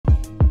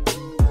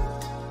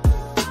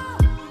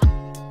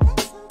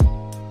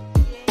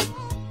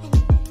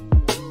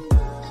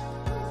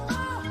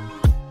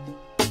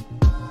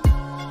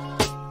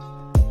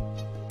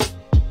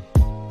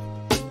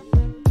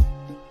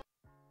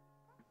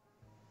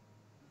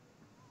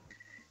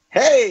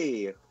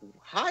Hey,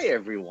 hi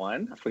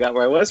everyone. I forgot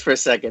where I was for a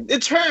second.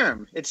 It's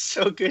Herm. It's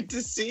so good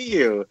to see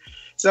you.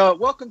 So,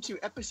 welcome to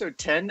episode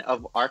 10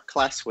 of Art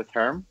Class with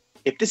Herm.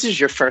 If this is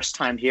your first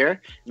time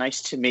here,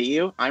 nice to meet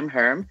you. I'm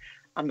Herm.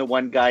 I'm the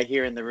one guy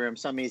here in the room,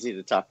 so I'm easy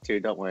to talk to.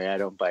 Don't worry, I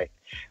don't bite.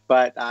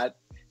 But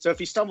if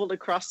you stumbled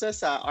across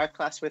us, Art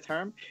Class with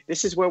Herm,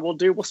 this is where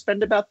we'll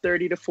spend about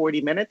 30 to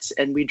 40 minutes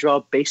and we draw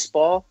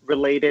baseball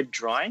related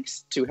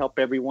drawings to help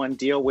everyone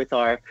deal with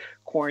our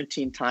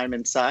quarantine time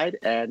inside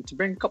and to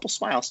bring a couple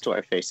smiles to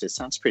our faces.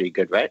 Sounds pretty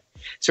good, right?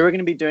 So we're going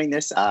to be doing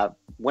this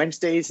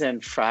Wednesdays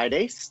and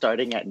Fridays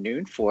starting at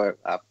noon for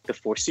the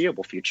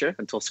foreseeable future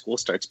until school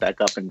starts back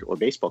up or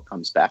baseball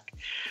comes back.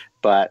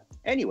 But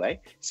anyway,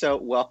 so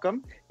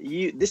welcome.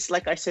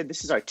 Like I said,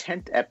 this is our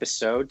 10th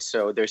episode.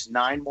 So there's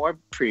 9 more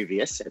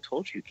previous. I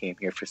told you came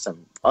here for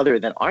some other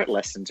than art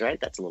lessons, right?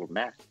 That's a little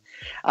math.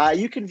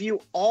 You can view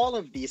all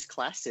of these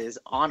classes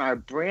on our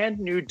brand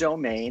new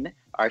domain,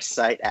 our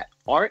site at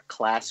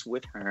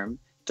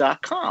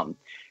artclasswithherm.com.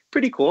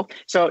 Pretty cool.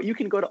 So you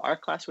can go to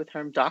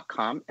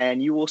artclasswithherm.com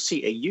and you will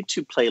see a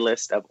YouTube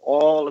playlist of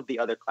all of the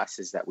other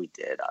classes that we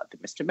did. The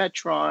Mr. Met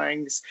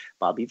drawings,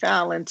 Bobby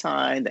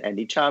Valentine, the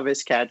Andy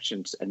Chavez catch,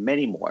 and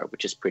many more,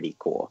 which is pretty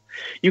cool.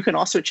 You can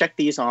also check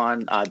these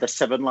on the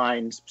 7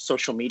 Lines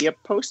social media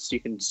posts. You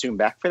can zoom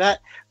back for that.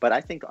 But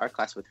I think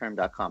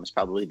artclasswithherm.com is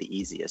probably the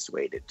easiest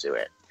way to do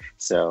it.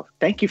 So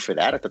thank you for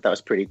that. I thought that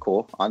was pretty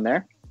cool on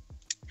there.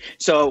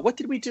 So what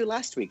did we do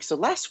last week? So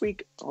last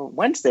week,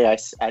 Wednesday,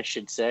 I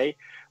should say,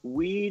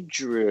 we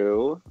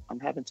drew, I'm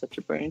having such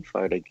a brain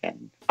fart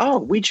again. Oh,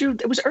 we drew,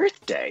 it was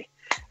Earth Day.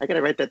 I got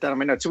to write that down on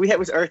my notes. So it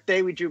was Earth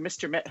Day. We drew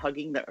Mr. Met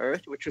hugging the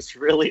Earth, which was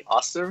really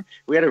awesome.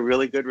 We had a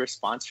really good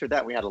response for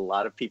that. We had a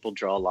lot of people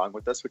draw along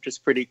with us, which is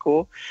pretty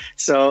cool.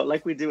 So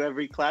like we do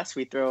every class,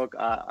 we throw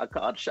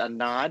a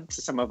nod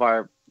to some of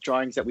our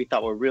drawings that we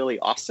thought were really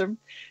awesome.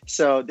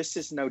 So this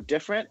is no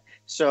different.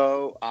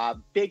 So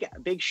big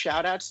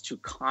shout outs to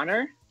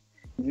Connor,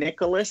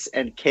 Nicholas,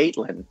 and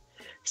Caitlin.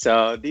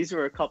 So these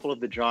were a couple of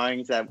the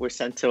drawings that were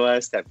sent to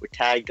us that were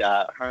tagged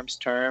Herm's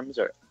Terms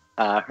or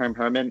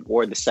Herman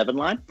or the 7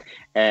 Line.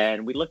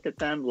 And we looked at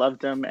them,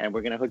 loved them, and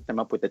we're going to hook them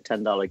up with a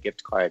 $10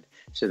 gift card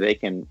so they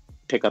can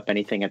pick up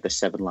anything at the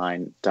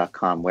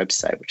 7line.com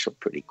website, which are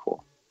pretty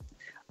cool.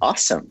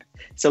 Awesome.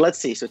 So let's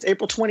see. So it's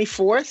April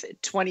 24th,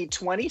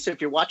 2020. So if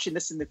you're watching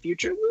this in the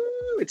future,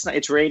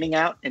 it's raining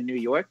out in New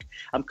York.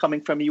 I'm coming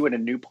from you in a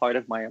new part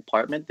of my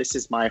apartment. This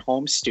is my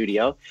home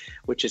studio,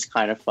 which is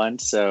kind of fun.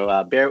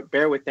 So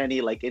bear with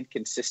any like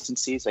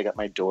inconsistencies. I got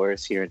my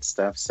doors here and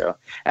stuff. So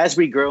as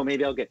we grow,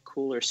 maybe I'll get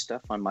cooler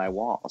stuff on my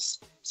walls.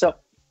 So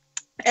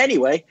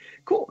anyway,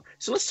 cool.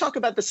 So let's talk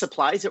about the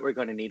supplies that we're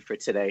going to need for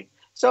today.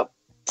 So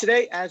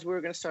today, as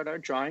we're going to start our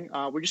drawing,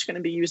 we're just going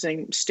to be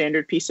using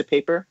standard piece of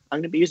paper. I'm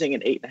going to be using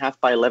an 8.5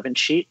 by 11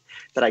 sheet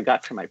that I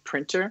got from my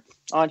printer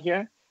on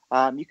here.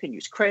 You can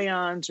use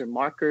crayons or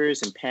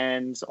markers and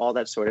pens, all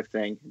that sort of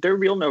thing. There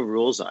are no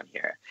rules on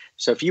here.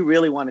 So if you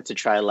really wanted to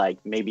try like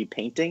maybe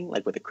painting,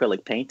 like with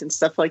acrylic paint and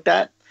stuff like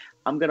that,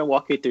 I'm going to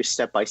walk you through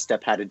step by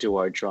step how to do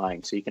our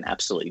drawing. So you can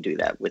absolutely do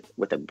that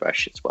with a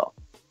brush as well.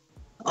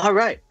 All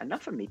right,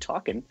 enough of me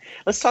talking.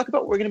 Let's talk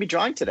about what we're going to be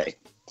drawing today.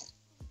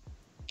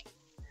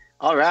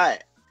 All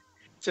right.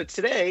 So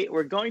today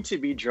we're going to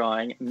be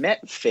drawing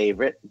Met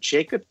favorite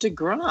Jacob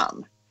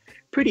Degrom.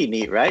 Pretty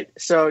neat, right?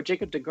 So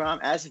Jacob Degrom,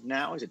 as of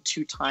now, is a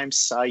 2-time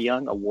Cy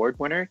Young Award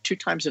winner, 2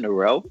 times in a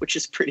row, which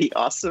is pretty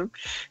awesome.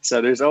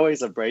 So there's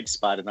always a bright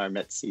spot in our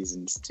Met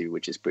seasons too,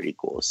 which is pretty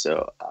cool.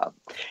 So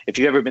if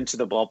you've ever been to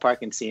the ballpark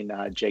and seen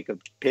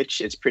Jacob pitch,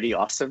 it's pretty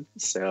awesome.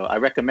 So I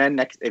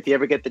recommend if you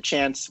ever get the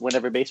chance,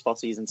 whenever baseball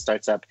season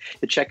starts up,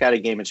 to check out a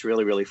game. It's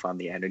really, really fun.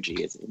 The energy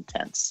is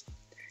intense.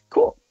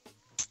 Cool.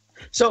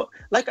 So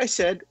like I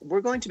said,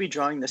 we're going to be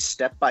drawing this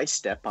step by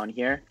step on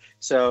here.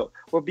 So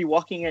we'll be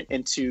walking it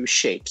into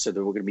shape. So that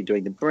we're going to be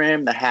doing the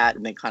brim, the hat,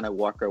 and then kind of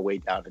walk our way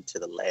down into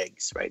the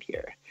legs right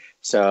here.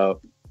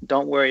 So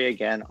don't worry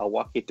again. I'll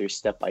walk you through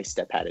step by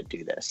step how to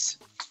do this.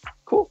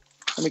 Cool.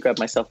 Let me grab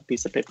myself a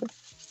piece of paper.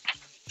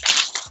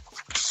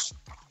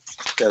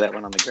 Throw that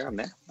one on the ground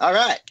there. All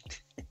right.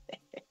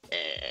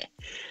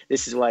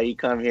 This is why you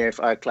come here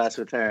for Art Class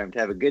with Herm, to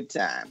have a good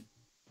time.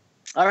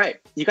 All right.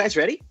 You guys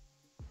ready?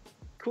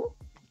 Cool.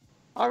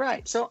 All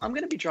right, so I'm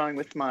going to be drawing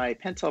with my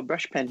Pentel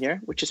brush pen here,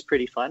 which is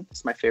pretty fun.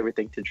 It's my favorite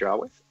thing to draw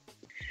with.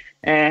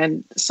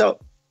 And so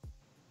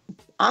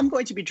I'm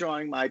going to be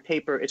drawing my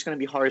paper. It's going to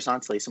be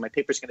horizontally, so my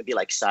paper is going to be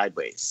like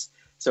sideways.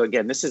 So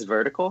again, this is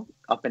vertical,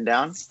 up and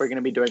down. We're going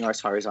to be doing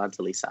ours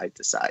horizontally, side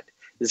to side.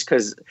 This is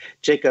because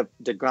Jacob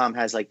Degrom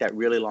has like that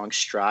really long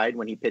stride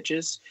when he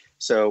pitches.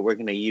 So we're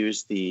going to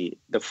use the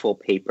full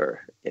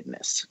paper in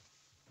this.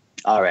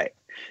 All right,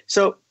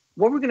 so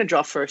what we're going to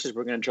draw first is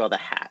we're going to draw the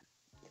hat.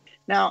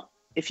 Now,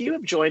 if you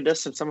have joined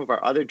us in some of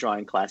our other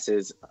drawing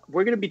classes,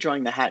 we're going to be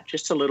drawing the hat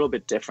just a little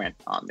bit different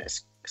on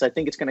this because I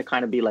think it's going to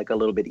kind of be like a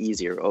little bit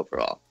easier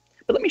overall.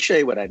 But let me show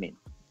you what I mean.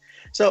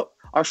 So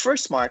our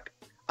first mark,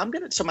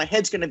 so my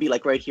head's going to be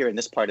like right here in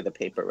this part of the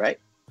paper, right?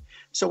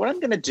 So what I'm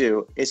going to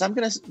do is I'm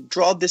going to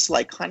draw this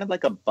like kind of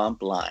like a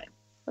bump line.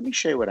 Let me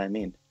show you what I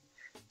mean.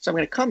 So I'm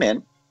going to come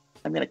in,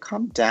 I'm going to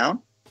come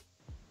down,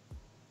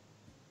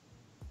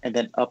 and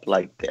then up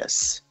like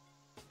this.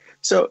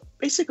 So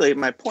basically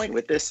my point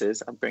with this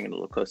is, I'm bringing it a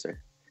little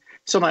closer.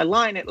 So my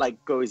line, it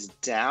like goes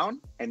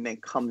down and then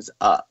comes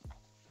up.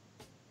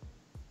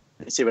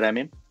 You see what I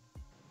mean?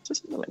 So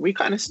we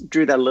kind of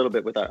drew that a little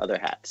bit with our other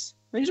hats.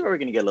 Here's where we're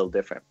going to get a little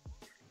different.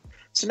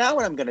 So now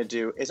what I'm going to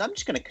do is I'm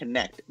just going to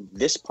connect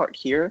this part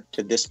here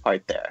to this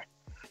part there.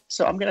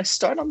 So I'm going to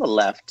start on the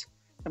left.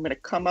 I'm going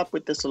to come up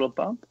with this little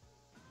bump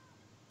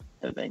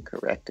and then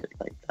correct it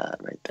like that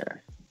right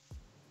there.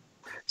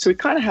 So we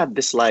kind of have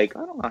this like,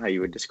 I don't know how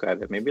you would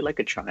describe it, maybe like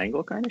a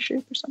triangle kind of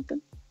shape or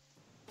something.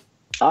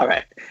 All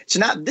right. So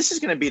now this is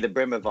going to be the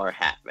brim of our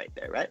hat right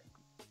there, right?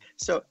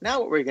 So now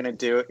what we're going to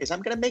do is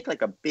I'm going to make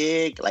like a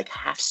big like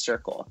half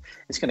circle.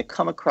 It's going to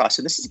come across.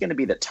 So this is going to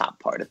be the top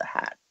part of the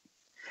hat.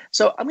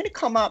 So I'm going to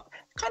come up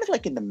kind of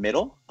like in the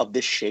middle of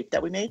this shape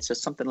that we made. So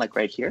something like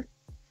right here.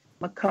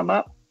 I'm going to come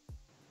up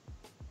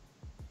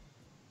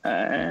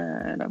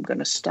and I'm going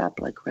to stop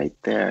like right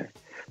there.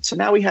 So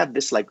now we have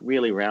this like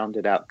really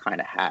rounded out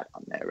kind of hat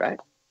on there, right?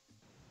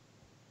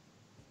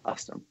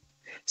 Awesome.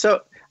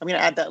 So I'm going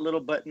to add that little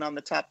button on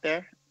the top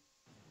there.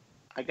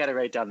 I got to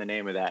write down the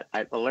name of that.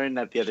 I learned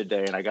that the other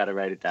day and I got to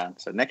write it down.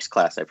 So next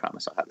class, I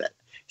promise I'll have that.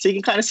 So you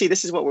can kind of see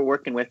this is what we're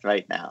working with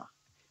right now.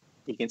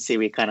 You can see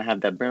we kind of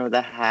have the brim of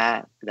the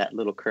hat, that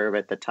little curve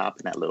at the top,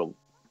 and that little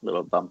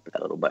bump,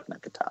 that little button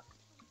at the top.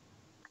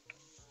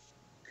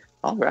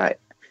 All right.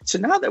 So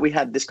now that we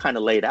have this kind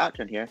of laid out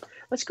in here,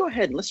 let's go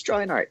ahead and let's draw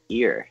in our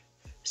ear.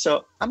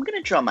 So I'm going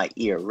to draw my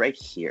ear right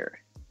here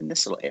in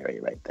this little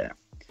area right there.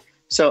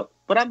 So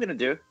what I'm going to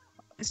do,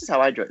 this is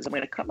how I draw it, is I'm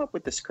going to come up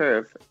with this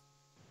curve.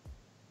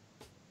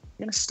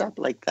 I'm going to stop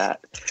like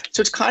that. So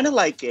it's kind of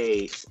like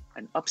an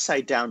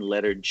upside down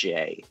letter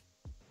J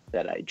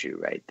that I drew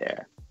right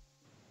there.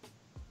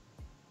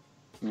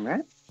 All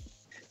right.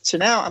 So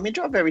now I'm going to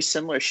draw a very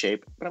similar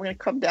shape, but I'm going to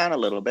come down a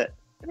little bit.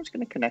 And I'm just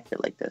going to connect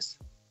it like this.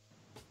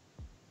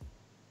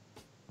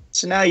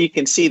 So now you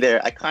can see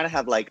there, I kind of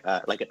have like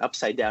an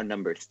upside down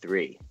number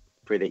 3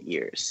 for the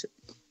ears.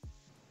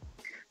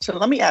 So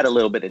let me add a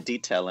little bit of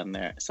detail in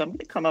there. So I'm going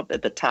to come up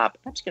at the top.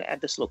 I'm just going to add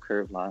this little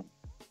curved line.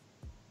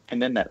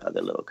 And then that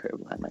other little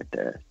curved line right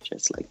there,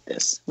 just like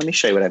this. Let me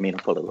show you what I mean.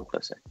 I'll pull it a little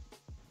closer.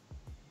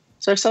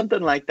 So something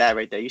like that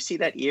right there. You see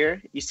that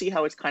ear? You see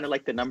how it's kind of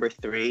like the number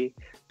 3,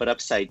 but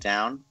upside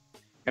down?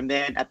 And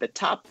then at the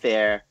top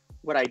there,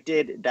 what I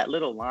did, that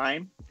little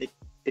line,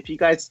 if you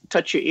guys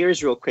touch your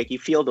ears real quick, you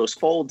feel those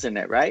folds in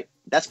it, right?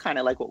 That's kind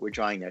of like what we're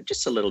drawing there,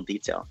 just a little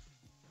detail.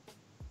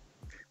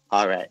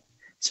 All right.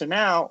 So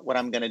now what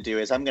I'm going to do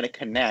is I'm going to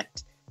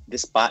connect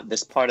this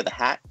part of the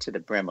hat to the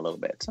brim a little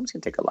bit. So I'm just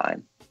going to take a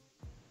line.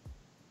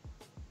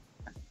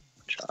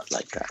 Draw it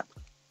like that.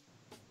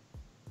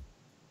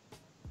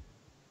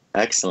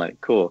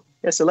 Excellent. Cool.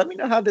 Yeah, so let me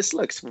know how this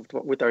looks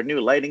with our new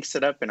lighting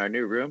setup in our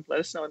new room. Let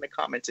us know in the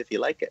comments if you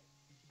like it.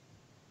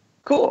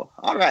 Cool.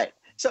 All right.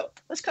 So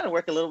let's kind of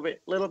work a little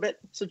bit.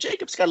 So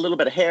Jacob's got a little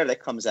bit of hair that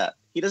comes out.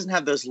 He doesn't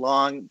have those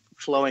long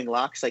flowing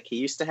locks like he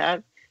used to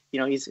have. You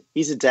know,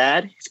 he's a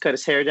dad. He's cut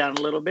his hair down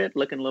a little bit,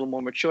 looking a little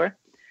more mature.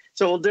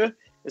 So what we'll do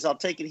is I'll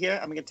take it here.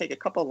 I'm going to take a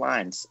couple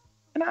lines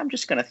and I'm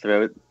just going to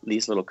throw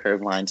these little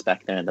curved lines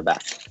back there in the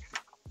back.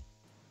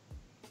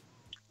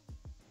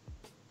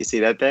 You see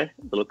that there?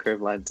 Little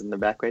curved lines in the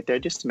back right there,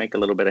 just to make a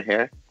little bit of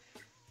hair.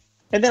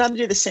 And then I'm going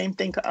to do the same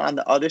thing on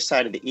the other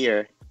side of the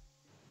ear,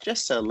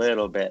 just a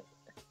little bit,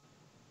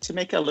 to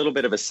make a little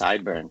bit of a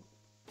sideburn.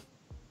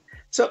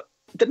 So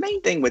the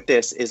main thing with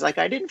this is like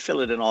I didn't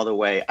fill it in all the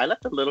way. I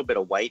left a little bit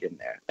of white in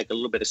there, like a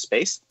little bit of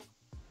space.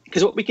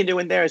 Because what we can do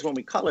in there is when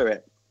we color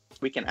it,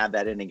 we can add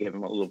that in and give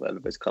him a little bit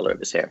of his color of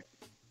his hair.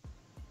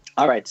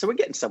 All right, so we're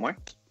getting somewhere.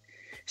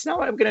 So now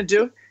what I'm going to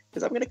do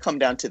is I'm going to come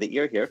down to the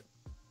ear here.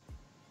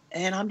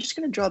 And I'm just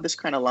going to draw this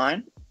kind of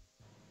line.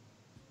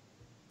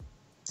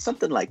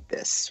 Something like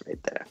this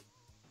right there.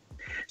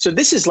 So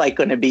this is like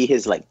going to be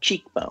his like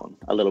cheekbone,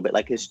 a little bit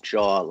like his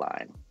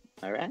jawline.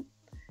 All right.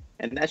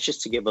 And that's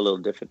just to give a little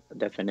different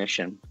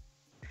definition.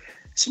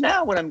 So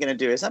now what I'm going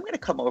to do is I'm going to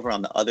come over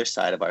on the other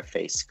side of our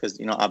face because,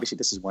 you know, obviously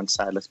this is one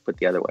side. Let's put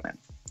the other one in.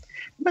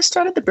 I'm going to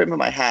start at the brim of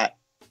my hat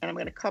and I'm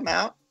going to come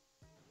out.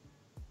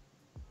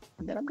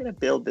 And then I'm going to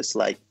build this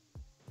like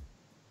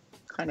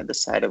kind of the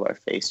side of our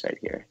face right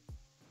here.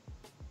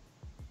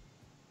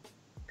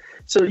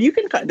 So you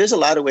can, there's a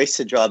lot of ways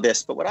to draw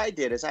this, but what I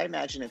did is I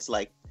imagine it's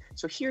like,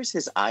 so here's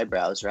his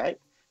eyebrows, right?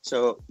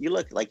 So you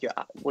look like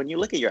when you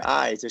look at your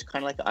eyes, there's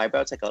kind of like the eyebrow,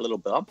 it's like a little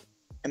bump,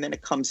 and then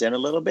it comes in a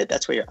little bit.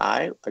 That's where your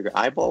eye or your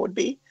eyeball would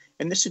be.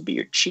 And this would be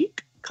your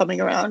cheek coming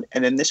around.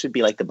 And then this would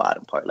be like the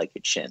bottom part, like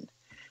your chin.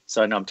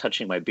 So I know I'm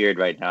touching my beard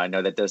right now. I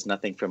know that does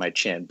nothing for my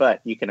chin, but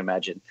you can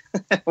imagine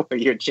where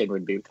your chin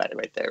would be kind of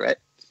right there, right?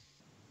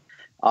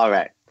 All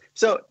right.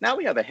 So now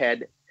we have a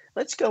head.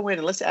 Let's go in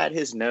and let's add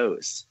his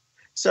nose.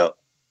 So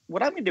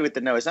what I'm going to do with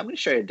the nose, I'm going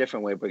to show you a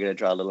different way we're going to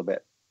draw a little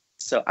bit.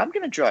 So I'm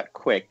going to draw it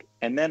quick,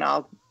 and then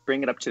I'll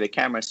bring it up to the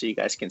camera so you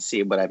guys can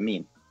see what I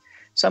mean.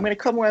 So I'm going to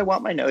come where I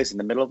want my nose in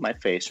the middle of my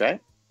face, right?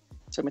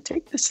 So I'm going to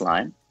take this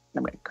line,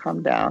 I'm going to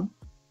come down,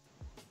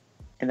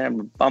 and then I'm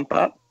going to bump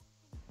up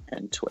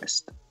and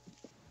twist.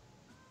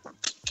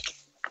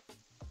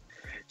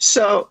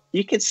 So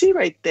you can see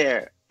right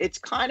there, it's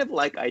kind of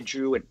like I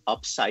drew an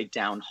upside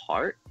down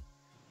heart,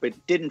 but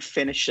didn't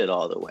finish it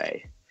all the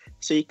way.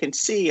 So you can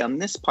see on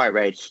this part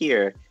right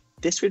here,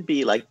 this would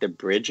be like the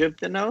bridge of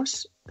the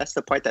nose. That's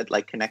the part that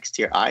like connects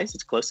to your eyes.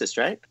 It's closest,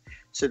 right?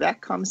 So that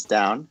comes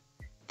down,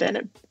 then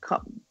it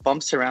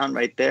bumps around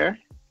right there.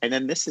 And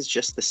then this is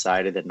just the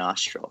side of the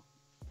nostril.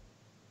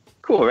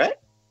 Cool, right?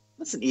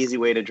 That's an easy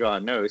way to draw a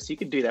nose. You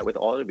can do that with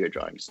all of your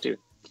drawings too.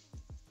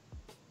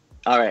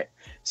 All right,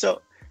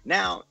 so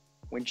now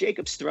when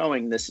Jacob's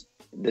throwing this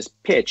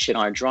pitch in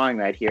our drawing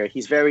right here,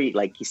 he's very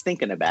like, he's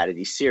thinking about it,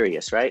 he's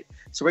serious, right?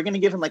 So we're gonna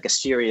give him like a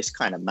serious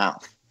kind of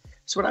mouth.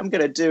 So what I'm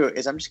gonna do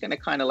is I'm just gonna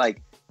kind of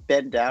like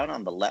bend down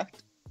on the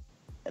left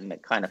and then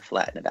kind of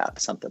flatten it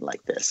out, something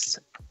like this.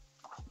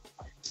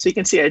 So you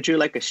can see I drew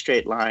like a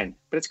straight line,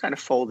 but it's kind of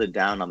folded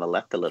down on the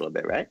left a little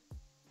bit, right?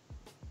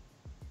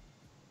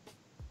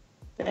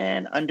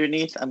 And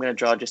underneath, I'm going to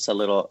draw just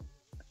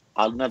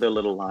another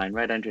little line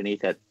right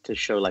underneath it to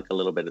show like a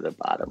little bit of the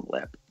bottom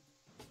lip.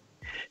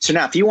 So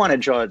now if you want to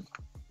draw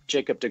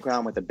Jacob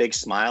Degrom with a big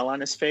smile on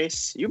his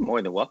face, you're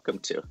more than welcome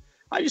to.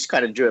 I just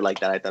kind of drew it like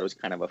that. I thought it was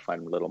kind of a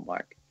fun little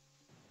mark.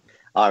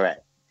 All right.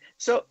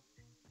 So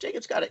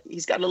Jacob's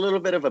he's got a little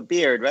bit of a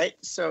beard, right?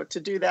 So to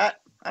do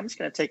that, I'm just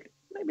going to take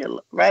maybe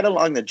right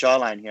along the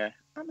jawline here.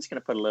 I'm just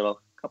going to put a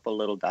couple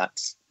little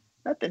dots.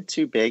 Nothing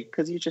too big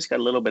because you just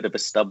got a little bit of a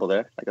stubble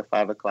there, like a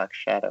 5 o'clock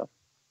shadow.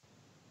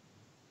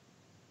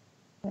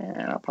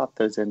 And I'll pop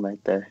those in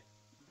right there.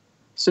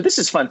 So this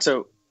is fun.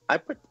 So I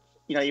put,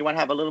 you want to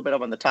have a little bit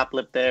up on the top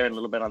lip there and a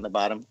little bit on the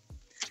bottom.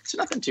 So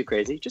nothing too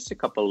crazy, just a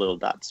couple little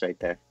dots right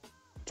there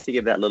to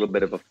give that little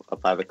bit of a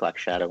 5 o'clock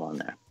shadow on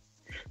there.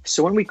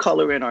 So when we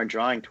color in our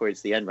drawing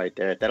towards the end right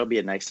there, that'll be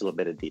a nice little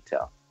bit of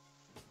detail.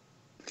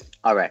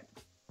 All right.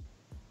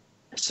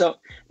 So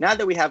now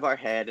that we have our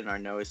head and our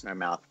nose and our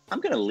mouth, I'm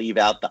going to leave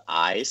out the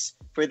eyes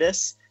for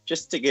this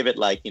just to give it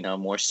like,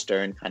 more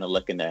stern kind of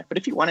look in there. But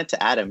if you wanted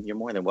to add them, you're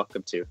more than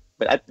welcome to.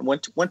 But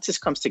once this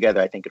comes together,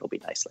 I think it'll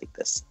be nice like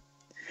this.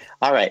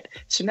 All right.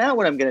 So now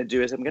what I'm going to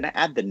do is I'm going to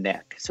add the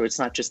neck. So it's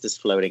not just this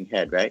floating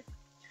head, right?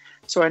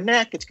 So our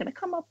neck, it's going to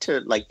come up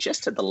to like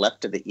just to the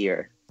left of the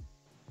ear.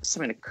 So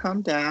I'm going to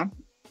come down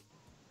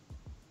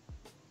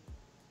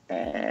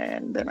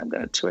and then I'm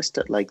going to twist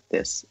it like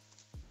this.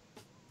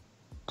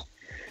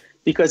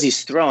 Because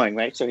he's throwing,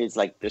 right? So he's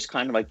like, there's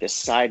kind of like this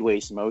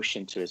sideways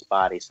motion to his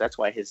body. So that's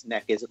why his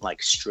neck isn't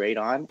like straight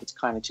on. It's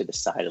kind of to the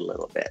side a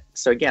little bit.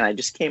 So again, I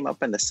just came up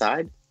on the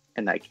side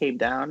and I came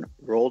down,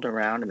 rolled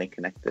around, and then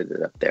connected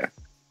it up there.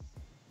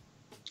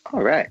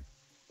 All right.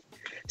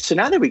 So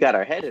now that we got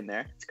our head in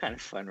there, it's kind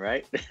of fun,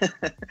 right?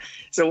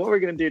 So what we're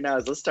going to do now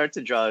is let's start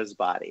to draw his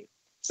body.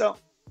 So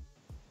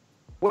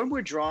when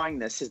we're drawing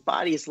this, his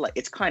body is like,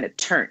 it's kind of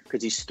turned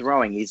because he's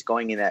throwing, he's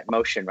going in that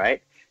motion,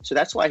 right? So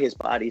that's why his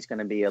body is going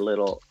to be a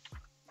little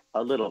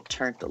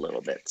turned a little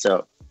bit.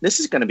 So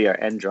this is going to be our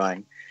end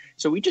drawing.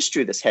 So we just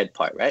drew this head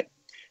part, right?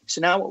 So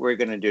now what we're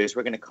going to do is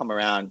we're going to come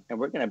around and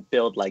we're going to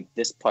build like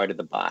this part of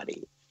the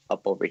body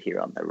up over here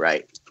on the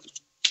right.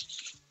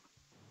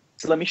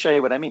 So let me show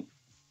you what I mean.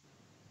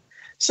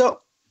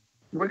 So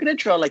we're going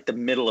to draw like the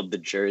middle of the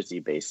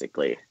jersey,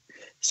 basically.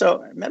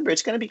 So remember,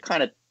 it's going to be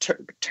kind of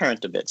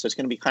turned a bit. So it's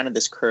going to be kind of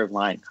this curved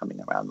line coming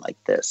around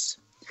like this.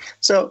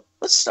 So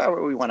let's start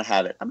where we want to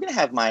have it. I'm going to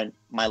have my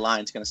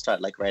line's going to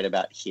start like right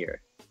about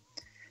here.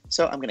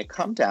 So I'm going to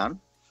come down.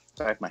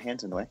 Sorry if my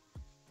hand's in the way.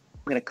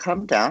 I'm going to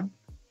come down.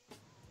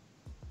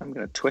 I'm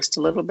going to twist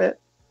a little bit.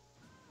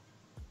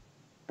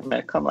 I'm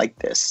going to come like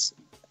this.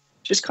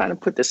 Just kind of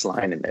put this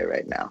line in there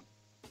right now.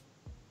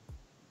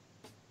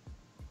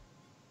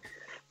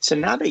 So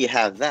now that you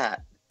have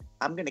that,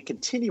 I'm going to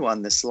continue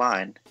on this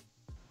line.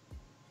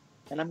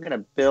 And I'm going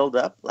to build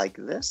up like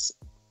this.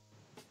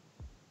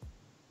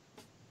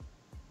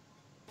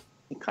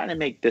 And kind of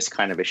make this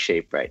kind of a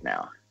shape right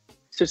now.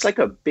 So it's like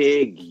a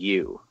big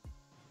U.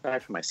 Sorry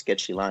for my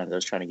sketchy lines. I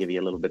was trying to give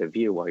you a little bit of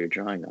view while you're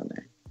drawing on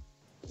there.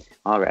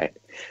 All right.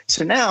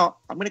 So now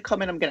I'm going to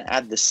come in. I'm going to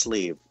add the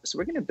sleeve. So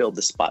we're going to build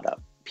the spot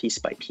up piece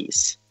by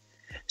piece.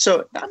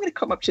 So now I'm going to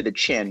come up to the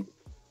chin.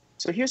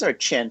 So here's our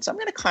chin. So I'm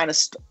going to kind of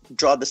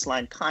draw this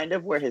line kind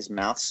of where his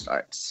mouth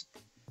starts.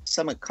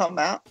 So I'm going to come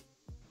out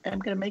and I'm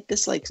going to make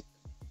this like a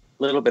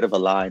little bit of a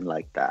line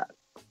like that.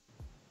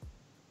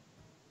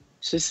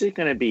 So this is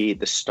going to be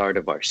the start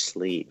of our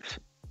sleeve.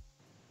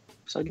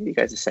 So I'll give you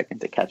guys a second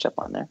to catch up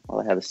on there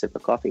while I have a sip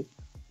of coffee.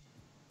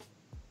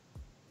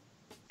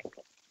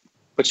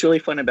 What's really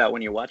fun about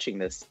when you're watching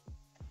this,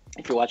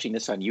 if you're watching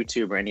this on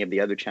YouTube or any of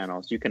the other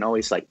channels, you can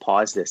always like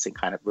pause this and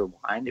kind of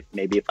rewind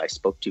if I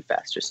spoke too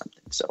fast or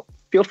something. So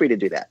feel free to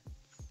do that.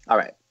 All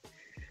right.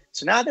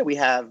 So now that we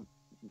have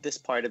this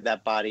part of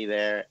that body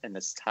there and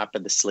this top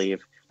of the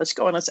sleeve, let's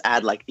go and let's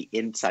add like the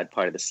inside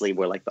part of the sleeve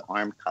where like the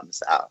arm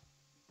comes out.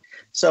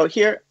 So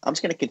here, I'm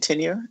just going to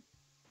continue,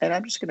 and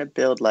I'm just going to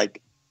build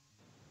like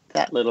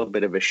that little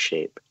bit of a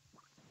shape.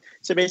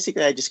 So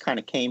basically I just kind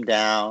of came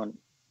down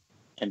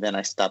and then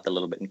I stopped a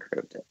little bit and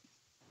curved it.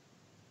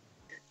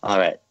 All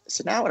right,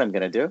 so now what I'm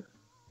gonna do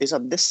is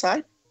on this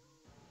side,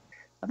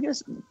 I'm gonna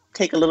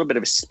take a little bit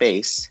of a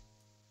space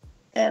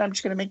and I'm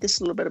just gonna make this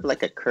a little bit of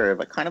like a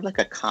curve, kind of like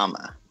a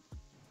comma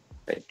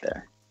right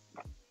there.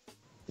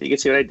 You can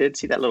see what I did?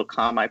 See that little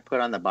comma I put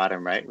on the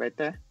bottom right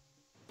there?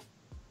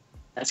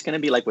 That's gonna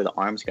be like where the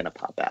arm's gonna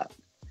pop out.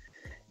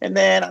 And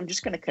then I'm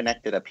just gonna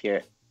connect it up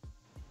here.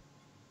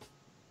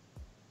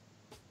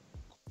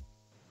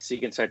 So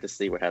you can start to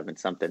see we're having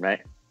something,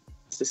 right?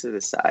 So this is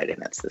the side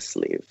and that's the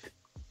sleeve.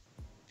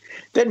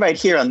 Then right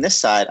here on this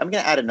side, I'm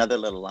gonna add another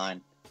little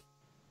line.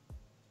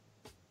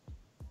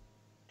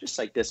 Just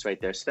like this right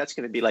there. So that's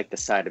gonna be like the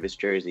side of his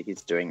jersey.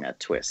 He's doing that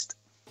twist.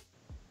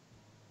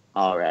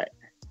 All right.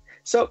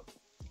 So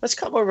let's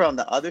come over on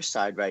the other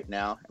side right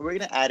now. And we're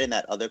gonna add in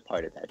that other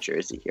part of that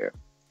jersey here.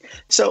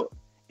 So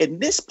in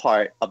this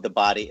part of the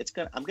body,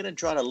 I'm gonna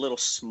draw it a little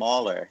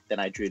smaller than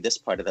I drew this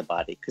part of the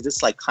body because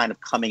it's like kind of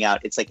coming out.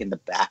 It's like in the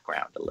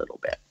background a little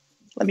bit.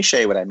 Let me show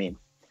you what I mean.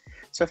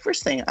 So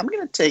first thing, I'm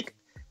gonna take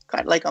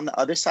kind of like on the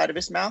other side of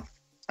his mouth,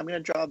 I'm gonna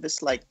draw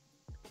this like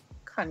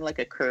kind of like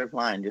a curved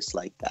line, just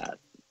like that.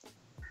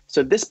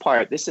 So this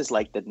part, this is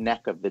like the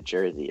neck of the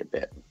jersey a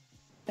bit.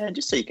 And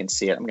just so you can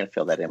see it, I'm gonna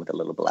fill that in with a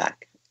little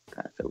black.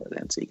 Kind of fill it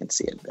in so you can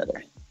see it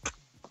better.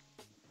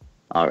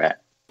 All right.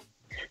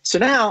 So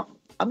now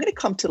I'm gonna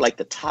come to like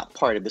the top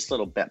part of this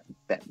little bend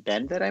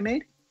that I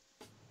made.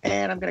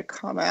 And I'm gonna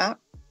come out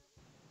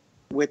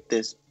with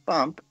this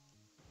bump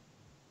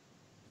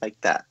like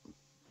that.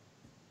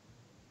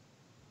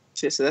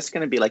 See, so that's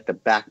gonna be like the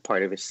back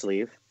part of his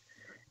sleeve.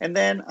 And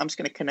then I'm just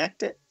gonna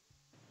connect it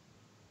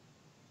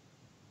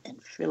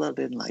and fill it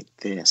in like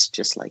this,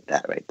 just like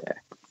that right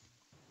there.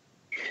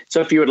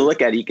 So if you were to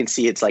look at it, you can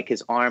see it's like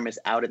his arm is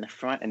out in the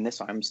front and this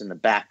arm's in the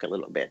back a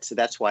little bit. So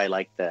that's why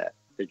like the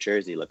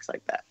jersey looks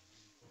like that.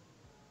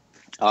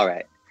 All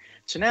right.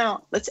 So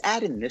now let's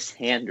add in this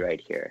hand right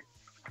here.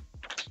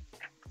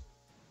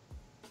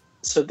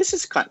 So this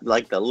is kind of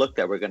like the look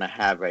that we're going to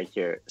have right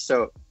here.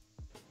 So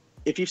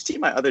if you've seen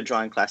my other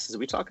drawing classes,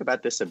 we talk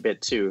about this a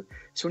bit too.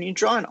 So when you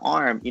draw an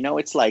arm, you know,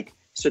 it's like,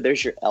 so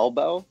there's your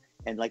elbow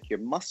and like your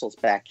muscles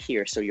back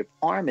here. So your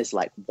arm is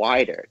like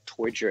wider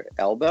towards your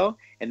elbow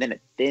and then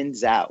it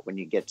thins out when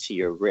you get to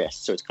your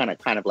wrist. So it's kind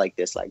of like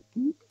this, like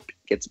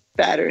gets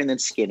fatter and then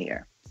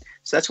skinnier.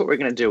 So that's what we're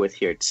going to do with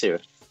here too.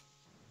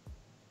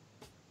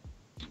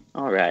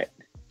 All right.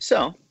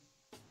 So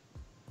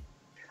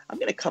I'm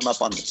going to come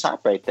up on the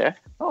top right there.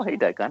 Oh, hey,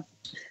 Degrom.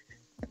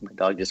 My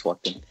dog just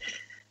walked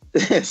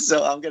in.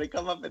 So I'm going to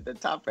come up at the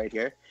top right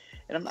here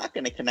and I'm not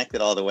going to connect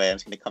it all the way. I'm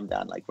just going to come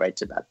down like right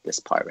to about this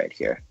part right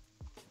here.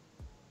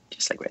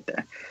 Just like right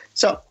there.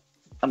 So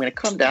I'm going to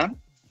come down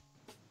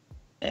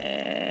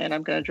and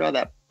I'm going to draw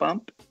that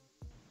bump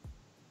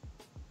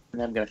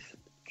and then I'm going to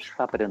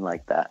drop it in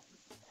like that.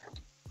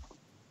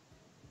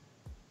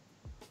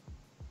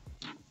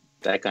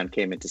 Degrom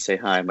came in to say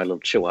hi, my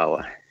little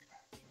chihuahua.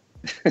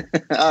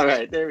 All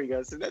right, there we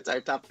go. So that's our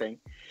top thing.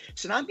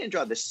 So now I'm going to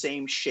draw the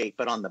same shape,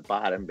 but on the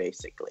bottom,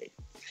 basically.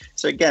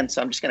 So again,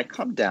 so I'm just going to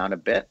come down a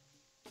bit,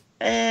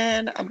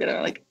 and I'm going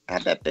to like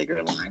have that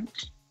bigger line.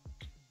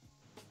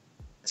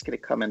 It's going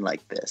to come in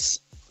like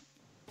this.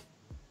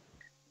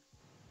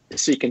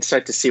 So you can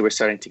start to see we're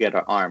starting to get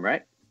our arm,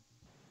 right?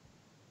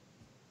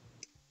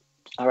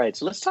 All right,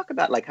 so let's talk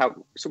about like how,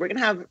 so we're going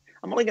to have,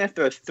 I'm only going to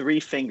throw 3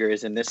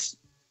 fingers in this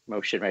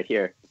motion right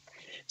here.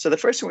 So the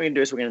first thing we're going to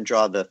do is we're going to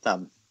draw the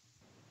thumb.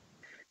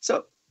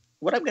 So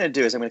what I'm going to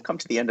do is I'm going to come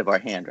to the end of our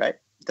hand, right?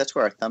 That's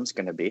where our thumb's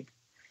going to be.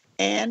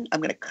 And I'm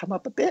going to come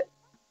up a bit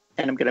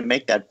and I'm going to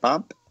make that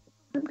bump.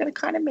 I'm going to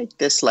kind of make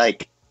this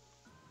like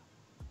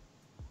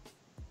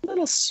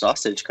little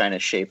sausage kind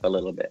of shape a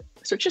little bit.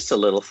 So just a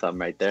little thumb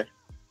right there.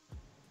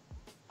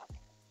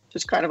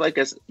 Just kind of like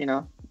as, you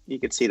know, you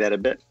could see that a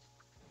bit.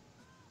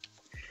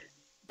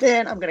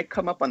 Then I'm going to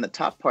come up on the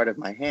top part of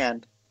my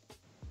hand.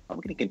 I'm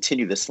going to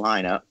continue this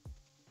line up.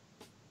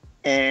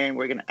 And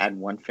we're going to add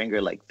 1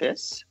 finger like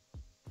this.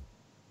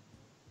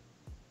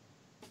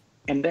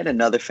 And then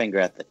another finger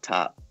at the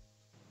top.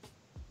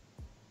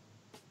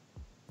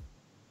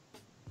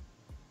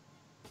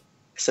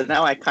 So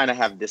now I kind of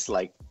have this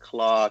like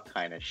claw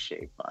kind of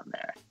shape on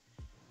there.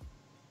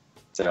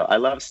 So I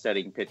love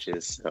studying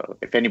pitches. So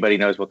if anybody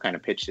knows what kind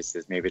of pitch this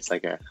is, maybe it's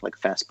like a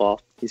fastball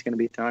he's going to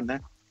be throwing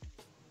there.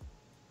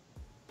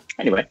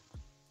 Anyway,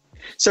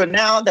 so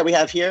now that we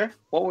have here,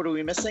 what were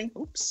we missing?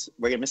 Oops,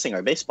 we're missing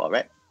our baseball,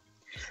 right?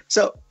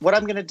 So what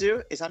I'm going to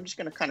do is I'm just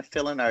going to kind of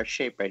fill in our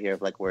shape right here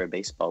of like where a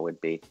baseball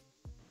would be.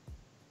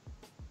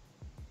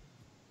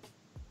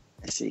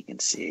 So you can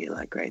see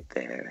like right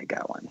there, I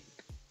got one.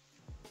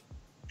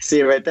 See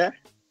it right there?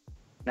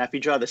 Now, if you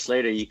draw this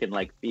later, you can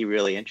like be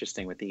really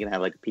interesting with it. You can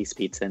have like a piece of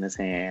pizza in his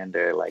hand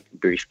or like a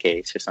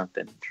briefcase or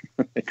something.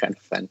 Kind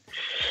of fun.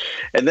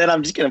 And then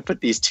I'm just going to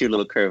put these 2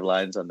 little curved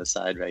lines on the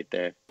side right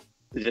there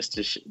just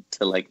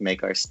to like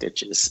make our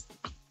stitches.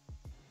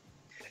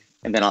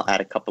 And then I'll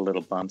add a couple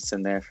little bumps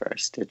in there for our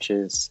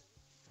stitches.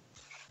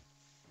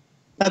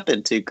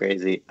 Nothing too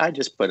crazy. I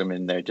just put them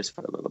in there just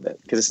for a little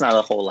bit because it's not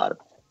a whole lot of,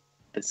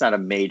 it's not a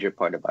major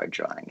part of our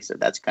drawing. So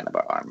that's kind of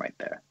our arm right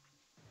there.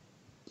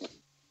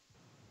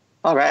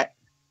 All right.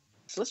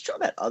 So let's draw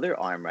that other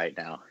arm right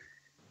now.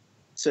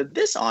 So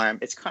this arm,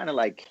 it's kind of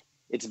like,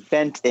 it's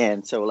bent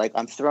in. So like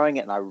I'm throwing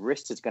it and our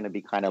wrist is going to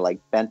be kind of like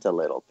bent a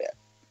little bit.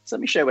 So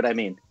let me show you what I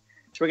mean.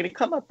 So we're going to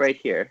come up right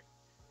here.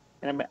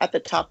 And I'm at the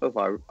top of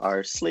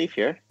our sleeve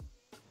here.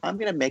 I'm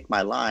going to make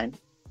my line.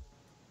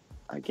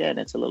 Again,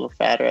 it's a little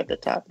fatter at the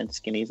top and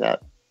skinnies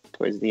out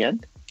towards the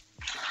end.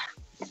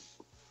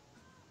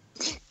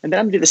 And then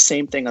I'm going to do the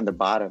same thing on the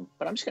bottom.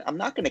 But I'm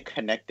not going to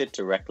connect it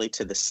directly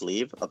to the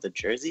sleeve of the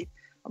jersey.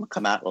 I'm going to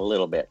come out a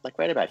little bit, like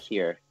right about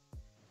here.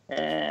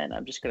 And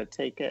I'm just going to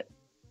take it.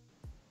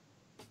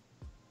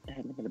 And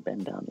I'm going to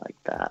bend down like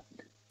that.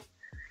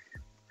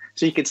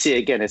 So you can see,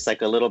 again, it's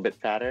like a little bit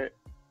fatter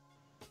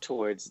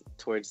towards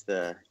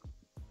that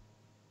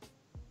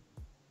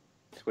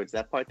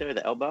part there,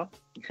 the elbow.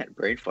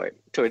 Brain fart.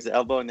 Towards the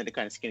elbow, and then it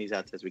kind of skinnies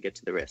out as we get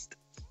to the wrist.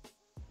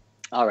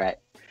 All right.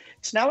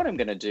 So now what I'm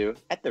going to do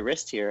at the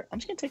wrist here, I'm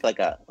just going to take like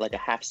a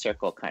half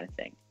circle kind of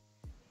thing.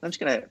 I'm just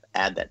going to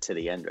add that to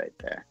the end right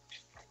there.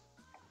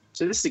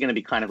 So this is going to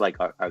be kind of like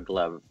our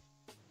glove.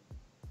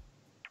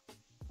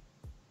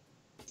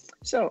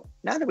 So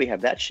now that we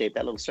have that shape,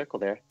 that little circle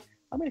there,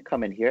 I'm going to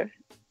come in here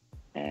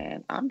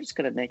and I'm just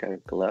going to make our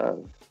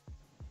glove.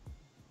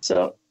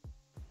 So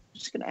I'm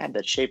just going to add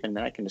that shape and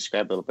then I can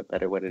describe a little bit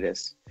better what it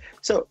is.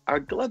 So our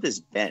glove is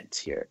bent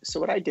here. So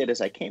what I did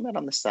is I came out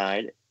on the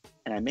side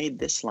and I made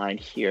this line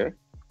here.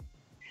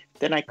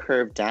 Then I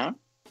curved down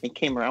and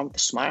came around with a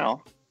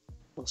smile,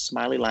 little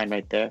smiley line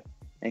right there,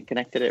 and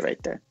connected it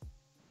right there.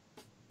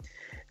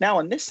 Now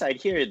on this side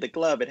here, the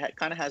glove, it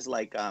kind of has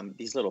like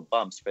these little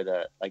bumps for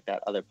the like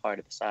that other part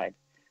of the side.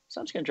 So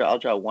I'm just going to I'll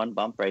draw one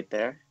bump right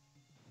there.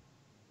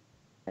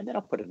 And then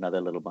I'll put another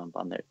little bump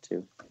on there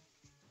too.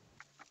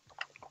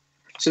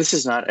 So this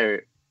is not a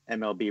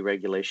MLB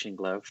regulation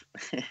glove.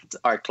 It's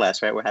art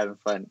class, right? We're having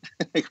fun.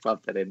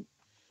 Bump that in.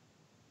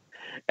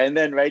 And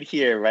then right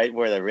here, right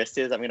where the wrist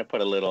is, I'm going to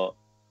put a little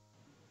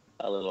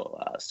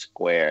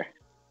square.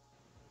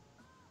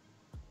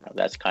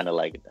 That's kind of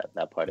like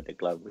that part of the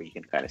glove where you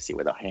can kind of see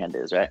where the hand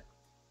is, right?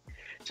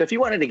 So if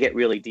you wanted to get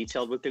really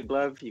detailed with the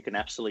glove, you can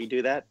absolutely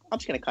do that. I'm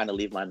just going to kind of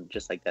leave mine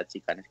just like that so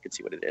you kind of can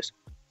see what it is.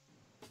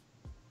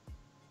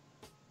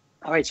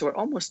 All right, so we're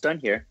almost done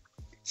here.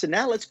 So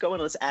now let's go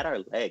and let's add our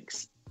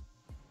legs.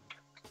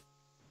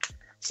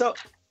 So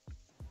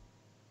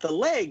the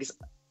legs,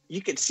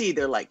 you can see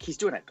they're like, he's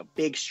doing like a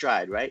big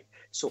stride, right?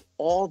 So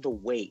all the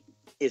weight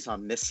is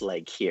on this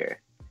leg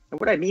here. And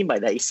what I mean by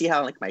that, you see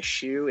how like my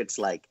shoe, it's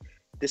like,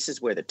 this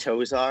is where the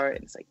toes are,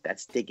 and it's like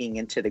that's digging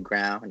into the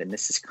ground, and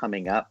this is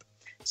coming up.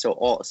 So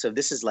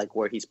this is like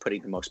where he's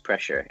putting the most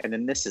pressure, and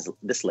then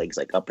this leg's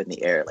like up in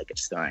the air, like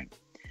it's throwing.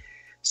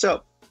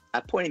 So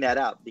I'm pointing that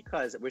out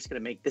because we're just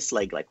going to make this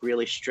leg like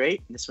really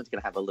straight, and this one's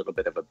going to have a little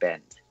bit of a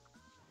bend.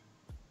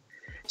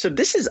 So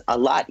this is a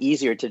lot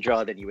easier to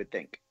draw than you would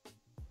think.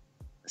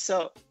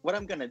 So what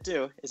I'm going to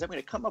do is I'm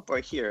going to come up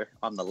right here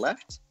on the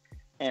left,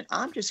 and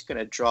I'm just going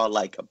to draw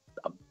like a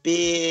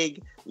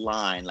big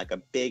line, like a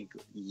big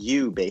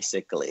U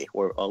basically,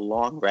 or a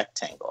long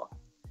rectangle.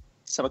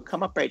 So I'm going to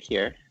come up right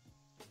here,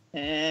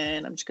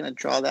 and I'm just going to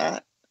draw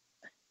that.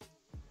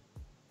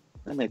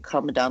 I'm going to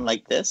come down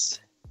like this,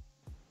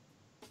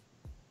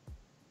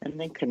 and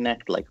then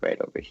connect like right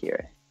over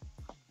here.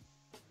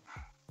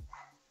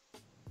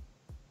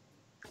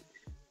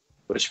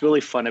 What's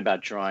really fun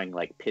about drawing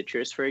like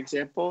pictures, for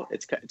example,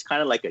 it's kind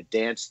of like a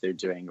dance they're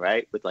doing,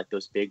 right? With like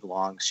those big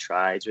long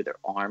strides with their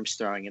arms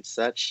throwing and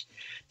such.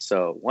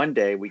 So one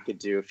day we could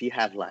do, if you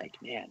had like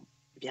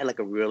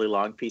a really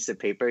long piece of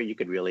paper, you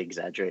could really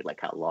exaggerate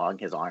like how long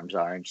his arms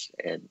are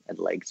and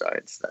legs are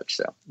and such.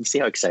 So you see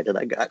how excited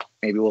I got?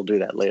 Maybe we'll do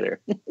that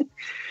later.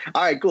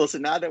 All right, cool. So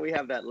now that we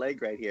have that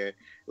leg right here,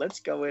 let's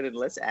go in and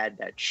let's add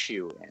that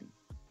shoe in.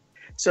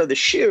 So the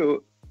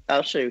shoe,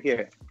 I'll show you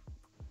here.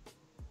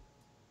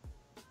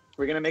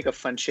 We're going to make a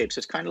fun shape. So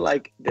it's kind of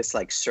like this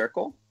like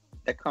circle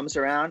that comes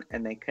around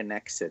and then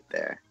connects it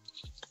there.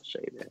 I'll show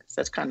you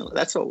this.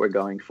 That's what we're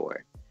going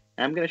for.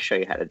 And I'm going to show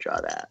you how to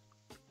draw that.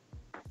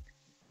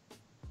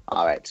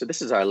 All right, so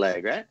this is our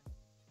leg, right?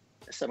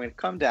 So I'm going to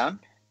come down.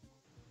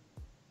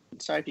 I'm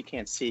sorry if you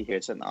can't see here.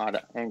 It's an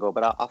odd angle,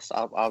 but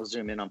I'll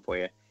zoom in on for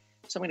you.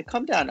 So I'm going to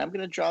come down. I'm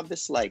going to draw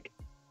this like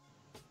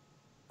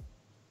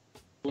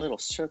little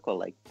circle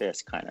like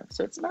this kind of.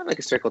 So it's not like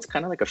a circle. It's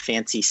kind of like a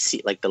fancy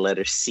C, like the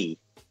letter C,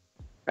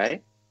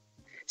 right?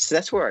 So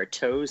that's where our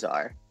toes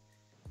are.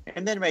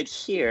 And then right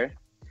here,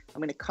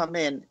 I'm going to come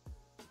in and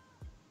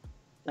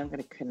I'm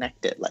going to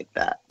connect it like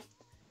that.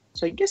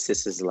 So I guess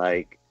this is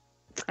like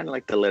kind of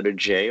like the letter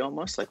J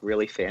almost, like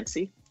really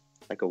fancy,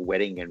 like a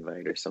wedding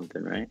invite or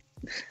something, right?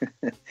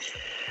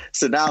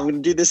 So now I'm going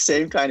to do the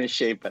same kind of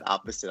shape, but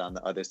opposite on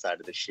the other side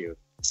of the shoe.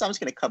 So I'm just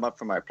going to come up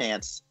from our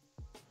pants,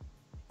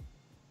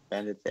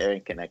 bend it there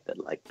and connect it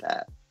like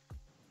that.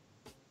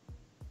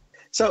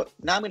 So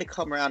now I'm going to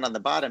come around on the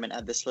bottom and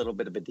add this little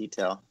bit of a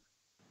detail.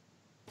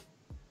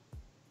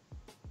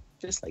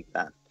 just like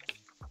that.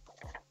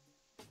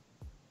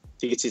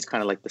 So you can see it's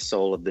kind of like the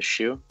sole of the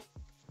shoe.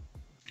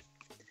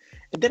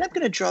 And then I'm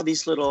going to draw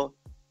these little,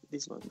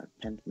 my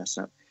pen's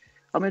messing up.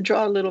 I'm going to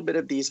draw a little bit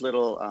of these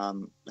little,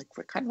 like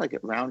kind of like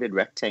rounded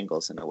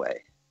rectangles in a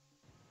way.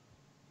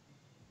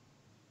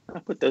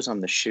 I'll put those on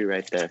the shoe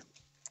right there.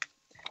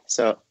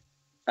 So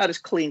not as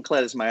clean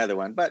cut as my other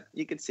one, but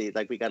you can see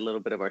like we got a little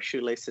bit of our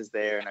shoelaces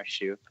there in our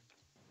shoe.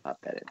 Pop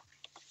that in.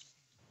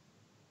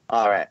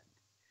 All right.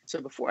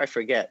 So before I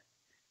forget,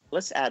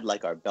 let's add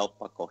like our belt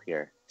buckle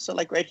here. So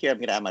like right here,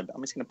 I'm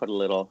just gonna put a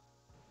little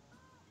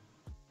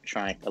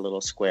triangle, a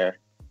little square,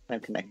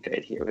 and connect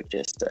right here with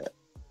just a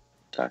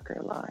darker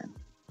line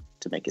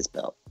to make his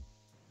belt.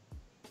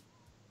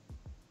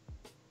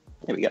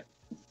 There we go.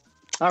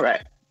 All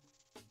right.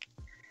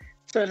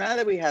 So now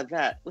that we have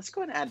that, let's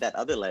go and add that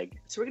other leg.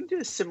 So we're gonna do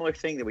a similar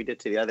thing that we did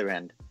to the other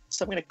end.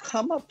 So I'm gonna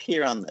come up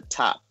here on the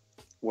top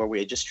where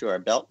we just drew our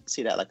belt.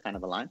 See that like kind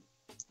of a line?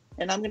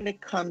 And I'm gonna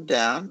come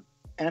down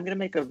and I'm gonna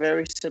make a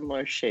very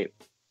similar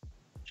shape,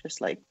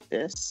 just like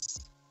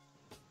this.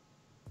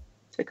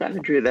 So I kind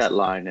of drew that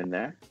line in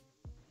there.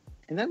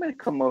 And then I'm gonna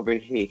come over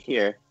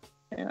here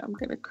and I'm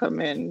gonna come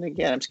in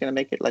again. I'm just gonna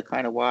make it like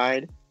kind of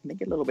wide, make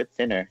it a little bit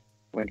thinner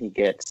when he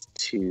gets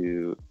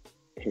to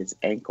his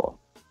ankle.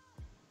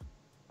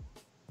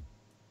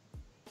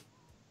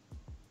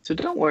 So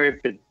don't worry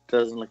if it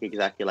doesn't look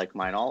exactly like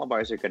mine. All of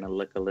ours are gonna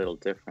look a little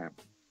different.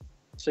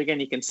 So again,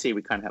 you can see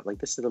we kind of have like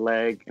this is the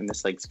leg and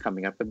this leg's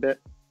coming up a bit.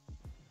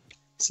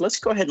 So let's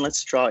go ahead and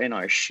let's draw in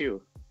our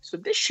shoe. So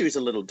this shoe is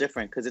a little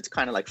different because it's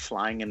kind of like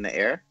flying in the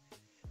air.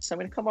 So I'm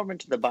going to come over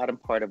into the bottom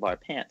part of our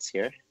pants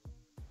here.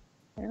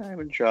 And I'm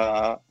going to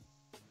draw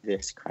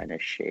this kind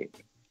of shape.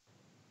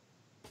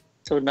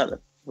 So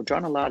we're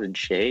drawing a lot of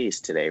J's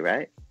today,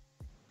 right?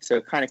 So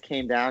it kind of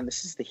came down.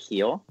 This is the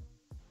heel.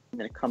 And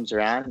then it comes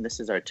around and this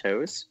is our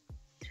toes.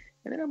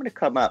 And then I'm going to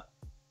come up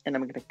and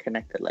I'm going to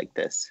connect it like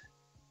this.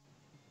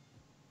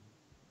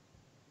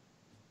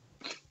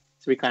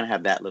 So we kind of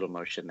have that little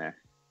motion there.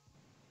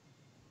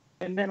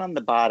 And then on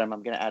the bottom,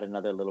 I'm going to add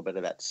another little bit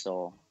of that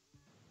sole.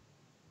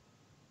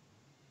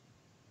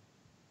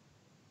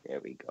 There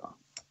we go.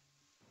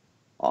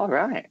 All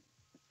right.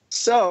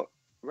 So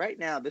right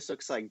now, this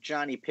looks like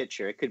Johnny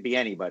Pitcher. It could be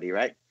anybody,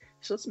 right?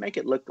 So let's make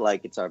it look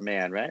like it's our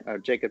man, right? Or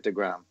Jacob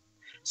Degrom.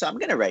 So I'm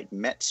going to write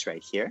Mets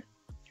right here.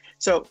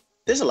 So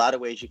there's a lot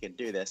of ways you can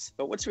do this.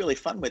 But what's really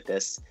fun with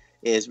this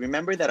is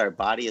remember that our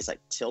body is like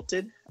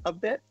tilted a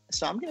bit.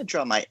 So I'm going to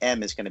draw my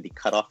M is going to be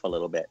cut off a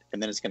little bit.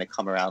 And then it's going to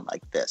come around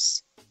like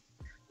this.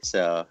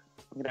 So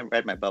I'm going to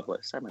write my bubble.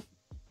 Sorry,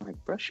 my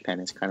brush pen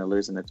is kind of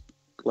losing its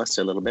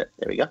luster a little bit.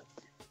 There we go.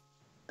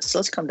 So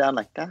let's come down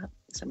like that.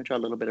 So I'm going to draw a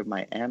little bit of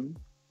my M.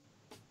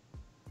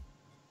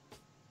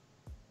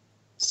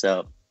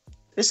 So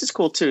this is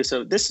cool too.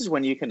 So this is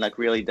when you can like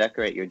really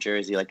decorate your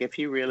jersey. Like if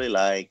you really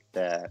like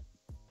that,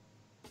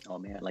 oh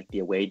man, like the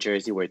away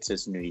jersey where it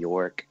says New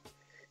York,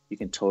 you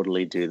can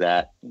totally do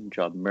that. You can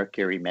draw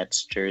Mercury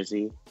Mets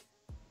jersey.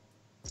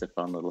 It's a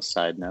fun little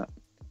side note.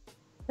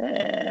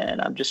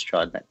 And I'm just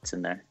drawing Mets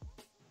in there.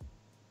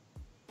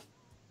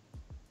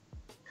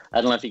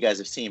 I don't know if you guys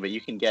have seen, but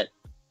you can get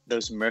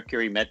those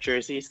Mercury Met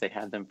jerseys. They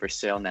have them for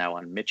sale now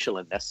on Mitchell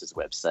and Ness's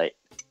website.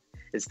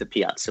 It's the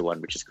Piazza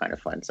one, which is kind of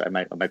fun. So I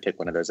might pick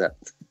one of those up.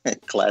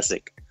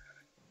 Classic.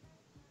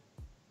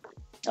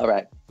 All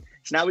right.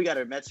 So now we got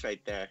our Mets right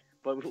there.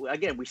 But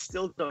again, we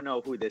still don't know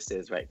who this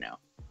is right now.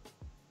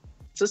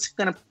 So it's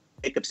going to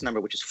Jacob's number,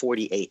 which is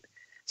 48.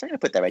 So I'm going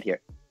to put that right here.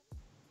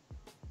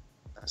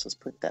 So let's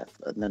put that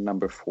in the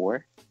number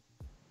 4.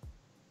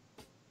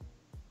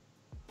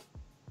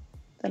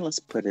 Then let's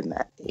put in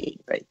that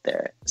 8 right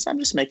there. So I'm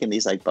just making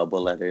these like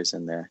bubble letters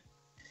in there.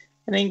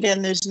 And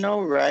again, there's no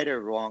right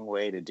or wrong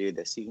way to do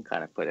this. You can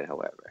kind of put it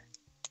however.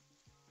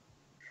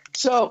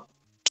 So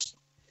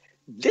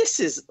this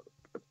is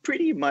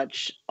pretty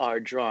much our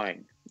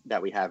drawing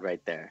that we have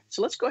right there.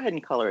 So let's go ahead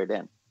and color it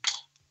in.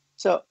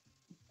 So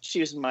just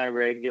using my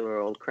regular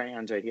old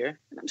crayons right here.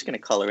 And I'm just going to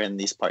color in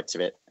these parts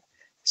of it.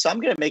 So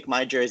I'm going to make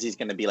my jersey is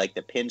going to be like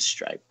the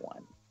pinstripe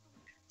one.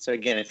 So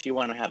again, if you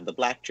want to have the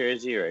black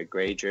jersey or a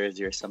gray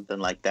jersey or something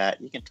like that,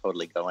 you can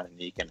totally go in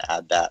and you can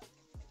add that.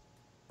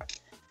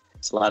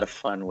 It's a lot of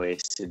fun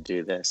ways to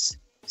do this.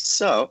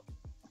 So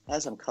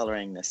as I'm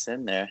coloring this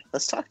in there,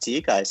 let's talk to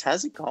you guys.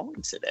 How's it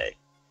going today?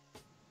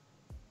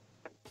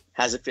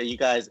 How's it feel? You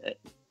guys,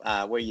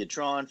 where you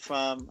drawing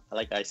from?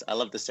 I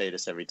love to say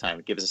this every time.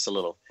 It gives us a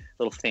little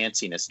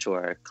fanciness to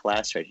our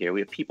class right here. We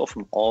have people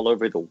from all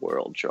over the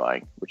world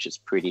drawing, which is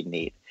pretty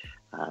neat.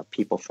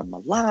 People from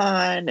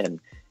Milan and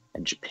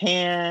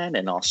Japan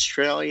and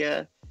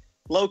Australia,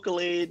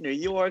 locally, New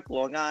York,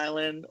 Long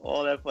Island,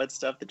 all that fun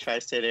stuff, the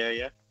tri-state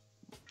area.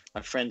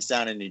 My friends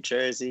down in New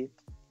Jersey.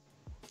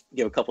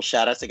 Give a couple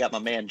shout outs. I got my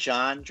man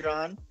John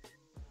drawn,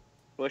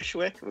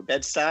 Bushwick or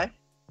Bed-Stuy.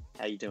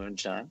 How you doing,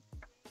 John?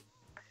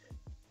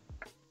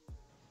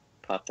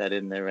 Pop that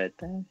in there right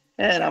there.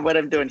 And what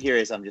I'm doing here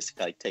is I'm just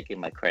like taking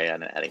my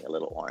crayon and adding a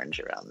little orange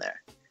around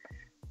there.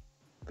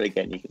 But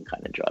again, you can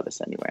kind of draw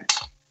this anywhere.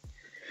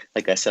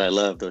 Like I said, I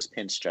love those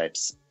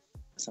pinstripes.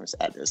 So I'm just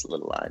add those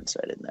little lines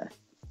right in there.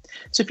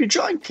 So if you're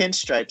drawing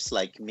pinstripes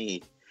like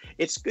me,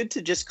 it's good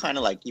to just kind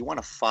of like, you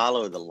want to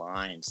follow the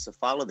lines. So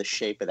follow the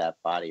shape of that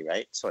body,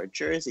 right? So our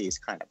jersey is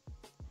kind of,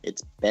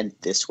 it's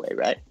bent this way,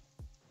 right?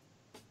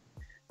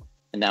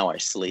 And now our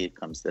sleeve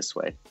comes this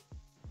way.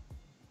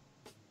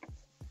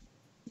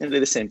 And do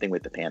the same thing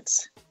with the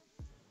pants.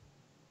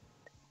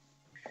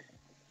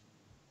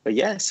 But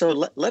yeah, so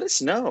let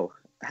us know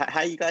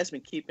how you guys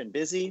been keeping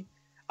busy.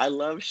 I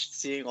love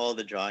seeing all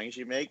the drawings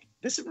you make.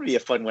 This would be a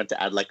fun one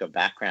to add like a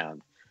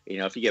background. You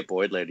know, if you get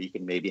bored later, you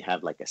can maybe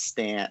have like a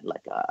stand,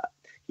 like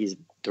he's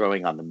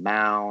throwing on the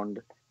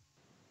mound.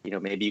 You know,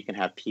 maybe you can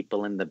have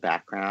people in the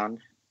background.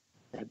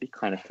 That'd be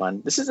kind of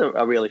fun. This is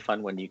a really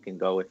fun one. You can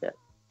go with it.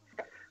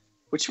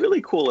 What's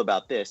really cool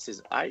about this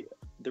is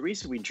the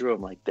reason we drew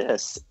them like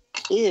this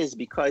is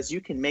because you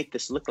can make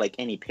this look like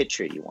any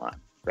picture you want,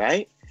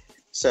 right?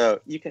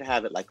 So you can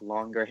have it like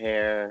longer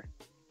hair.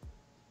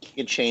 You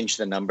can change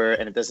the number,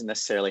 and it doesn't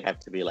necessarily have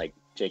to be like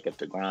Jacob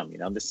Degrom. You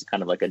know, this is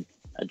kind of like a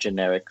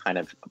generic kind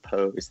of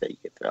pose that you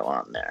could throw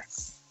on there.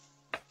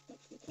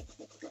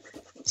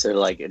 So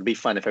like, it'd be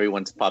fun if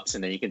everyone pops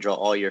in there. You can draw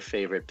all your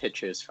favorite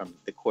pictures from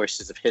the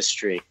courses of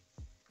history.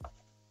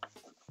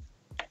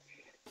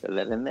 Put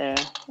that in there.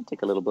 I'll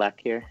take a little black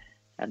here.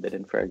 Add that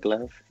in for a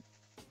glove.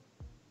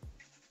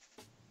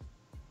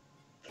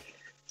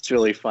 It's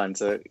really fun.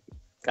 So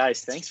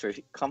guys, thanks for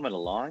coming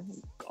along.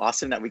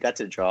 Awesome that we got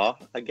to draw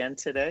again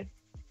today.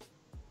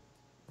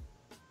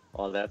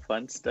 All that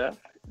fun stuff.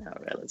 All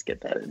right, let's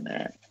get that in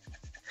there.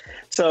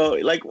 So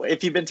like,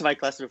 if you've been to my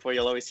class before,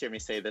 you'll always hear me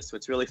say this.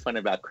 What's really fun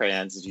about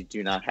crayons is you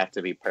do not have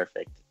to be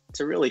perfect. It's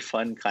a really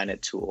fun kind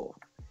of tool.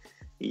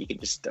 You can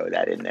just throw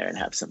that in there and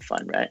have some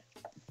fun, right?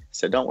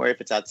 So don't worry if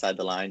it's outside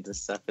the lines and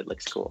stuff. It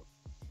looks cool.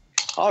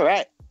 All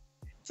right.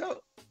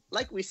 So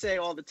like we say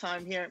all the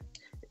time here,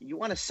 you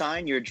want to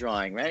sign your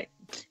drawing, right?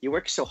 You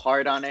work so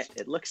hard on it.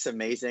 It looks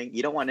amazing.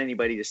 You don't want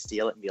anybody to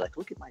steal it and be like,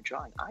 look at my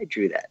drawing. I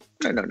drew that.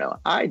 No.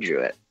 I drew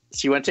it.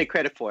 So you want to take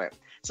credit for it.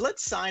 So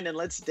let's sign and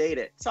let's date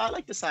it. So I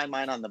like to sign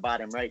mine on the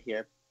bottom right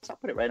here. So I'll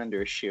put it right under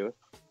his shoe.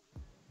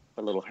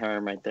 A little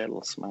Herm right there, a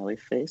little smiley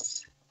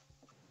face.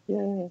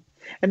 Yeah.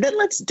 And then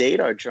let's date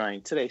our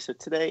drawing today. So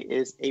today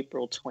is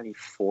April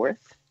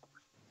 24th.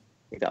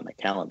 I got my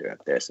calendar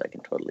up there so I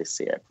can totally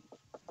see it.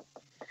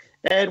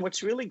 And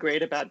what's really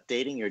great about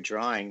dating your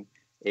drawing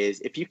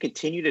is if you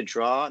continue to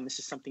draw, and this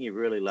is something you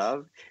really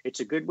love, it's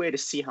a good way to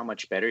see how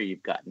much better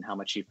you've gotten, how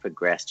much you've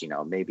progressed. You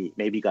know, maybe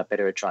you got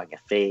better at drawing a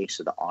face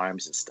or the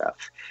arms and stuff.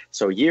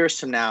 So years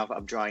from now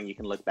of drawing, you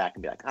can look back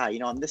and be like, you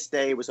know, on this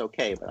day it was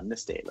okay, but on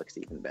this day it looks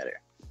even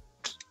better.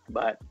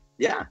 But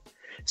yeah,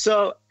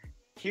 so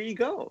here you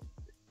go.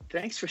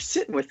 Thanks for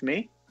sitting with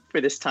me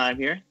for this time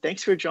here.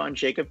 Thanks for drawing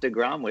Jacob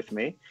Degrom with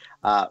me.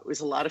 It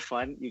was a lot of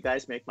fun. You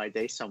guys make my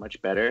day so much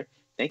better.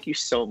 Thank you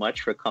so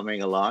much for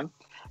coming along.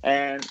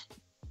 And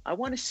I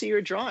want to see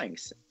your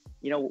drawings.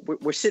 You know,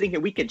 we're sitting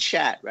here, we can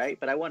chat, right?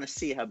 But I want to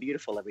see how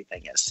beautiful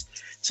everything is.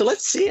 So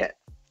let's see it.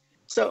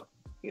 So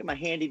I got my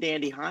handy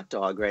dandy hot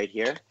dog right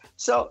here.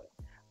 So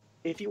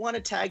if you want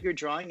to tag your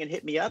drawing and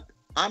hit me up,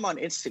 I'm on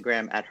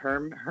Instagram at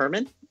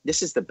Herman.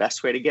 This is the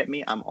best way to get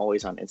me. I'm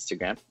always on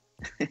Instagram.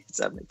 It's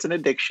an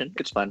addiction.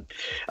 It's fun.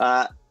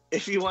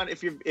 If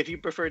you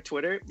prefer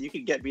Twitter, you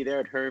can get me there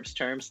at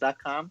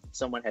hermsterms.com.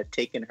 Someone had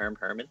taken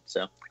Herman,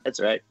 so that's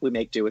all right. We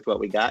make do with what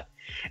we got.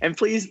 And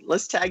please,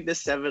 let's tag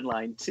this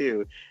 7-line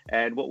too.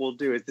 And what we'll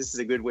do is, this is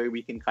a good way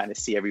we can kind of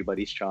see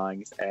everybody's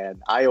drawings.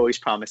 And I always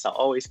promise I'll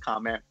always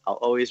comment, I'll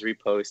always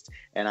repost,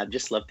 and I'd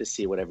just love to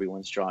see what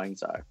everyone's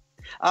drawings are.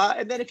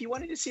 And then if you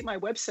wanted to see my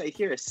website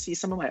here, see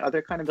some of my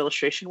other kind of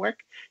illustration work,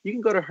 you can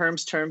go to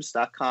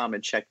hermsterms.com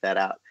and check that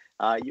out.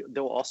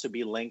 There will also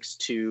be links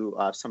to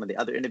some of the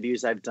other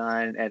interviews I've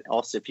done. And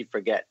also, if you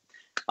forget,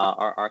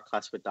 our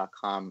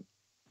classwith.com,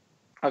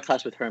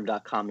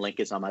 ourclasswithherm.com link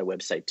is on my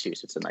website too.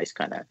 So it's a nice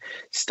kind of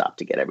stop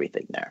to get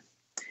everything there.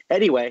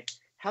 Anyway,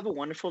 have a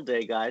wonderful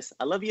day, guys.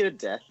 I love you to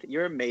death.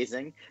 You're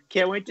amazing.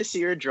 Can't wait to see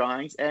your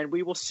drawings, and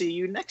we will see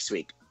you next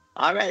week.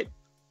 All right.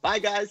 Bye,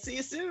 guys. See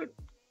you soon.